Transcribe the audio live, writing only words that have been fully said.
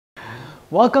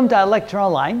Welcome to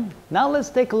ilectureonline. Now let's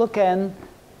take a look and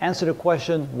answer the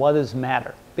question, what is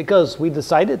matter? Because we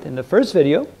decided in the first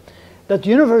video that the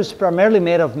universe is primarily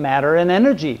made of matter and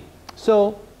energy.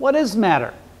 So what is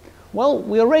matter? Well,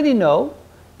 we already know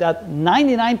that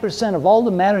 99% of all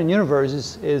the matter in the universe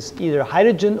is either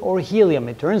hydrogen or helium.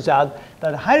 It turns out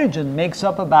that hydrogen makes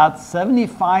up about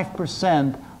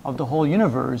 75% of the whole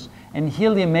universe, and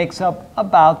helium makes up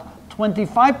about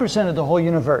 25% of the whole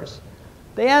universe.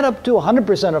 They add up to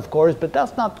 100%, of course, but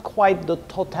that's not quite the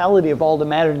totality of all the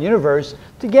matter in the universe.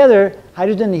 Together,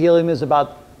 hydrogen and helium is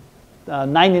about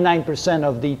 99%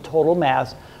 of the total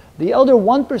mass. The other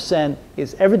 1%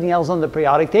 is everything else on the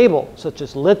periodic table, such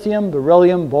as lithium,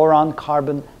 beryllium, boron,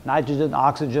 carbon, nitrogen,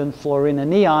 oxygen, fluorine,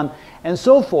 and neon, and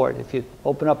so forth. If you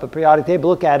open up a periodic table,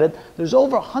 look at it, there's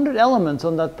over 100 elements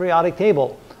on that periodic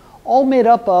table, all made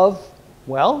up of,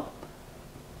 well,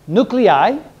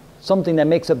 nuclei, something that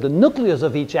makes up the nucleus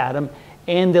of each atom,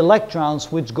 and the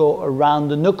electrons which go around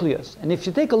the nucleus. And if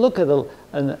you take a look at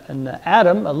an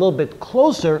atom a little bit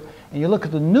closer, and you look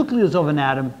at the nucleus of an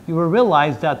atom, you will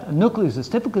realize that a nucleus is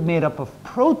typically made up of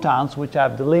protons, which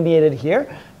I've delineated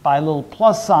here by a little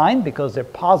plus sign because they're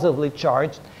positively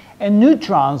charged, and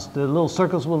neutrons, the little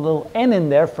circles with a little n in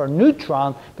there for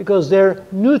neutron, because they're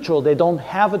neutral, they don't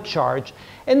have a charge.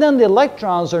 And then the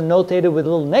electrons are notated with a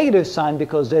little negative sign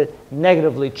because they're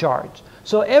negatively charged.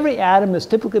 So every atom is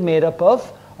typically made up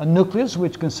of a nucleus,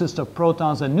 which consists of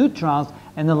protons and neutrons,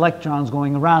 and electrons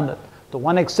going around it. The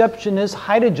one exception is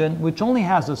hydrogen, which only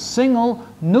has a single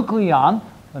nucleon.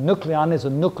 A nucleon is a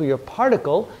nuclear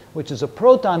particle, which is a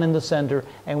proton in the center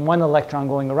and one electron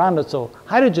going around it. So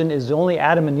hydrogen is the only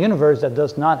atom in the universe that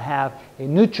does not have a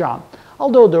neutron.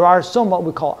 Although there are some what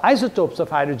we call isotopes of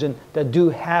hydrogen that do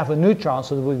have a neutron,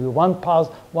 so there will be one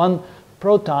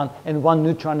proton and one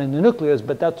neutron in the nucleus,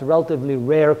 but that's relatively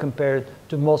rare compared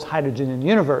to most hydrogen in the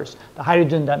universe. The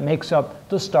hydrogen that makes up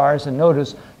the stars, and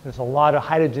notice there's a lot of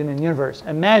hydrogen in the universe.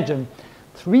 Imagine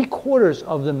 3/4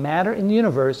 of the matter in the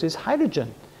universe is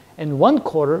hydrogen, and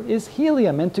 1/4 is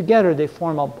helium, and together they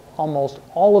form up almost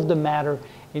all of the matter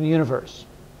in the universe.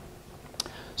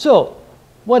 So,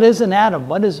 what is an atom?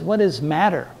 What is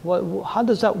matter? How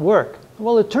does that work?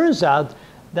 Well, it turns out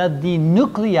that the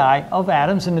nuclei of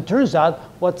atoms, and it turns out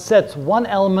what sets one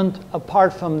element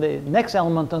apart from the next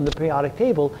element on the periodic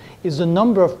table is the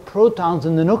number of protons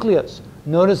in the nucleus.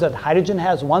 Notice that hydrogen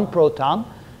has 1 proton,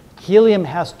 helium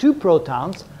has 2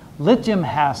 protons, lithium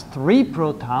has 3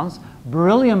 protons,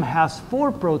 beryllium has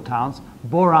 4 protons,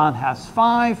 boron has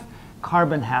 5,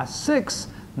 carbon has 6,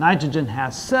 nitrogen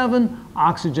has 7,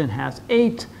 oxygen has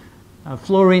 8,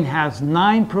 fluorine has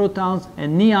 9 protons,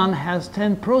 and neon has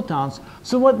 10 protons.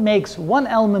 So what makes one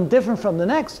element different from the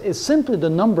next is simply the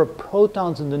number of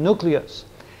protons in the nucleus.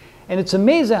 And it's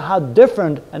amazing how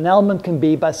different an element can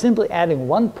be by simply adding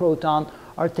 1 proton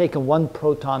or taking 1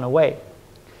 proton away.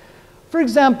 For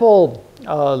example,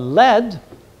 lead,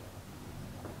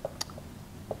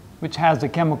 which has the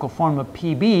chemical form of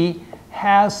Pb,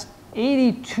 has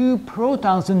 82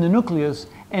 protons in the nucleus,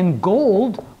 and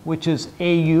gold, which is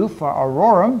Au for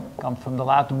aurorum, comes from the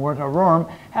Latin word aurorum,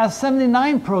 has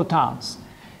 79 protons.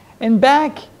 And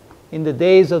back in the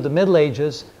days of the Middle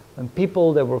Ages, when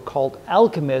people that were called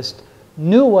alchemists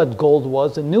knew what gold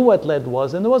was and knew what lead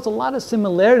was, and there was a lot of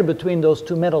similarity between those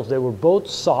two metals. They were both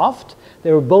soft,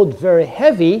 they were both very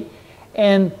heavy,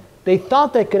 and they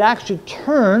thought they could actually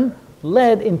turn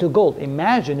lead into gold.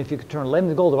 Imagine if you could turn lead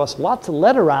into gold. There was lots of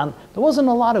lead around, there wasn't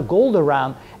a lot of gold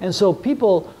around, and so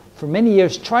people for many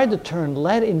years tried to turn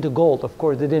lead into gold. Of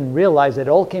course, they didn't realize that it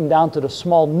all came down to the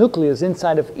small nucleus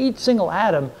inside of each single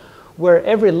atom, where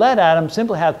every lead atom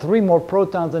simply had 3 more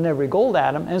protons than every gold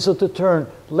atom, and so to turn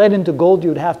lead into gold, you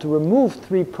would have to remove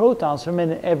 3 protons from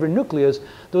every nucleus.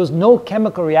 There was no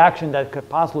chemical reaction that could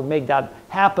possibly make that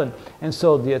happen, and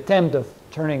so the attempt of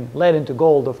turning lead into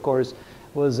gold, of course,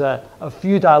 was a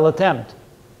futile attempt.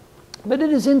 But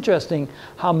it is interesting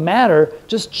how matter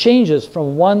just changes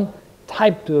from one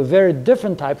type to a very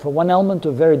different type, from one element to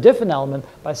a very different element,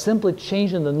 by simply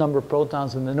changing the number of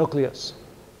protons in the nucleus.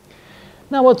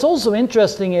 Now, what's also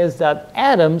interesting is that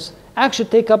atoms actually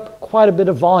take up quite a bit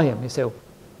of volume. You say,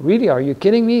 really, are you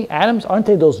kidding me? Atoms, aren't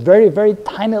they those very, very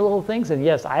tiny little things? And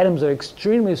yes, atoms are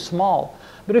extremely small.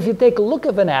 But if you take a look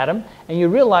at an atom and you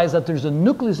realize that there's a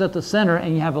nucleus at the center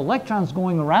and you have electrons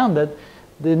going around it,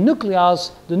 the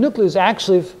nucleus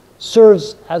actually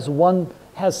serves as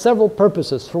has several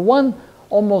purposes. For one,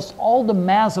 almost all the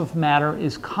mass of matter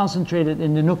is concentrated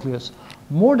in the nucleus.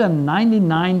 More than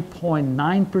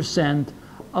 99.9%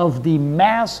 of the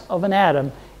mass of an atom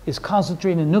is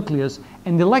concentrated in the nucleus,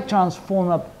 and the electrons form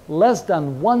up less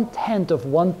than 1/10 of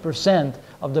 1%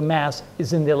 of the mass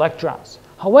is in the electrons.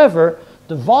 However,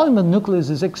 the volume of the nucleus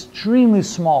is extremely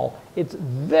small. It's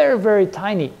very, very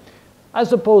tiny.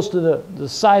 As opposed to the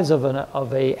size of an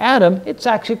atom, it's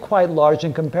actually quite large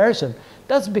in comparison.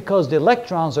 That's because the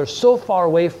electrons are so far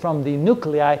away from the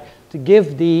nuclei to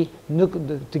give the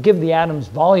atoms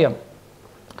volume.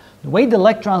 The way the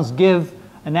electrons give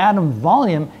an atom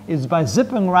volume is by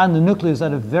zipping around the nucleus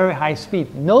at a very high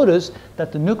speed. Notice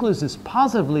that the nucleus is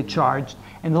positively charged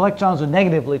and the electrons are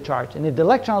negatively charged. And if the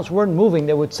electrons weren't moving,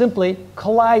 they would simply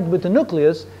collide with the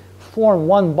nucleus, form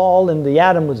one ball, and the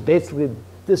atom would basically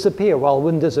disappear. Well, it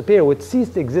wouldn't disappear, it would cease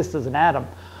to exist as an atom.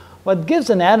 What gives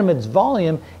an atom its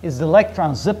volume is the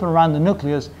electrons zipping around the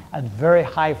nucleus at very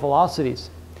high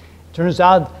velocities. It turns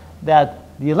out that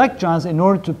the electrons, in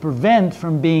order to prevent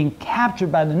from being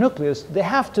captured by the nucleus, they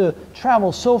have to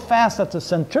travel so fast that the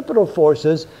centripetal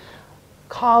forces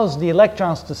cause the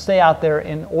electrons to stay out there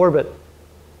in orbit.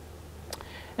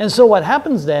 And so what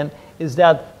happens then is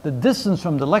that the distance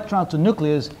from the electron to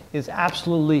nucleus is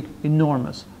absolutely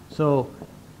enormous. So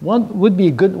what would be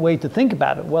a good way to think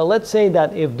about it? Well, let's say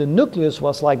that if the nucleus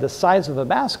was like the size of a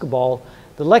basketball,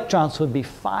 the electrons would be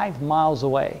 5 miles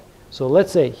away. So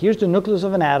let's say here's the nucleus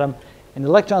of an atom, and the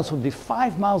electrons would be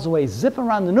 5 miles away, zipping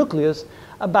around the nucleus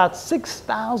about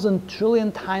 6,000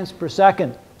 trillion times per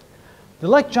second. The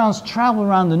electrons travel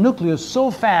around the nucleus so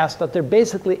fast that they're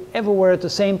basically everywhere at the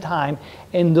same time,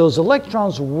 and those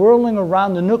electrons whirling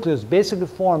around the nucleus basically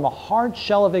form a hard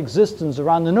shell of existence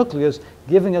around the nucleus,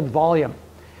 giving it volume.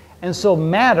 And so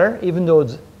matter, even though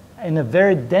it's in a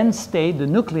very dense state, the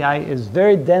nuclei is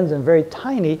very dense and very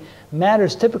tiny, matter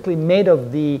is typically made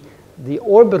of the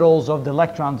orbitals of the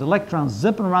electrons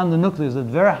zipping around the nucleus at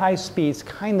very high speeds,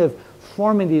 kind of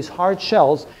forming these hard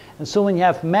shells. And so when you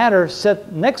have matter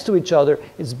set next to each other,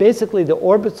 it's basically the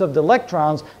orbits of the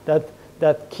electrons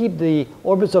that keep the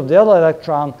orbits of the other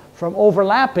electron from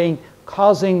overlapping,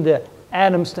 causing the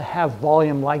atoms to have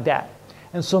volume like that.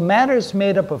 And so matter is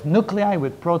made up of nuclei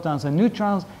with protons and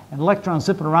neutrons, and electrons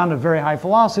zipping around at very high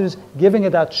velocities, giving it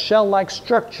that shell-like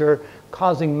structure,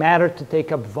 causing matter to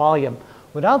take up volume.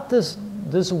 Without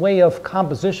this way of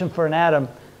composition for an atom,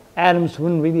 atoms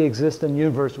wouldn't really exist and the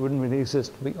universe wouldn't really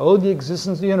exist. We owe the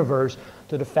existence of the universe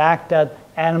to the fact that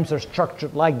atoms are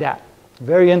structured like that.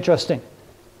 Very interesting.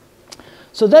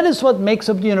 So that is what makes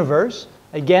up the universe.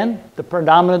 Again, the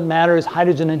predominant matter is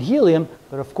hydrogen and helium,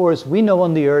 but of course we know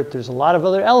on the Earth there's a lot of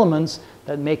other elements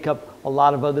that make up a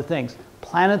lot of other things.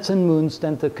 Planets and moons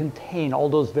tend to contain all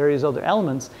those various other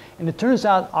elements, and it turns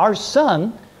out our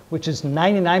sun, which is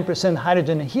 99%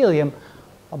 hydrogen and helium,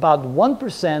 about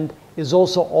 1% is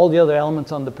also all the other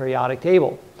elements on the periodic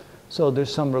table. So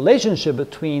there's some relationship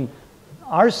between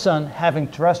our sun having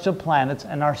terrestrial planets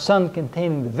and our sun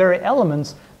containing the very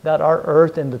elements that our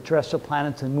Earth and the terrestrial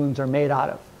planets and moons are made out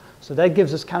of. So that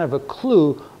gives us kind of a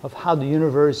clue of how the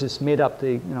universe is made up,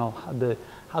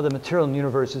 how the material in the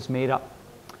universe is made up.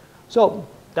 So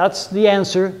that's the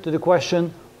answer to the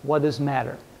question, what is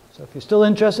matter? So if you're still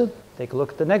interested, take a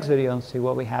look at the next video and see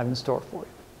what we have in store for you.